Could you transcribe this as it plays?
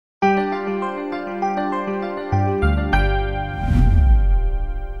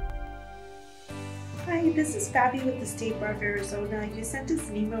Fabi with the State Bar of Arizona. You sent us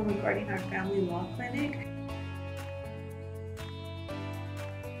an email regarding our family law clinic.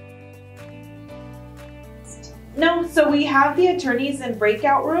 No, so we have the attorneys in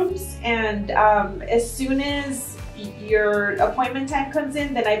breakout rooms, and as soon as your appointment time comes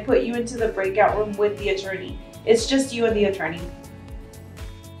in, then I put you into the breakout room with the attorney. It's just you and the attorney.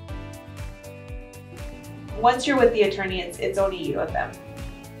 Once you're with the attorney, it's only you and them.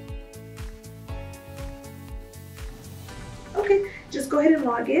 Okay, just go ahead and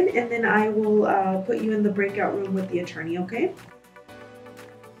log in, and then I will put you in the breakout room with the attorney, okay?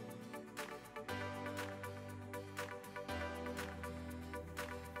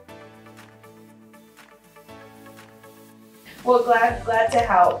 Well, glad to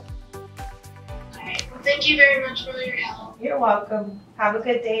help. Alright, well, thank you very much for your help. You're welcome. Have a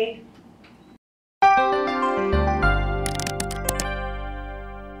good day.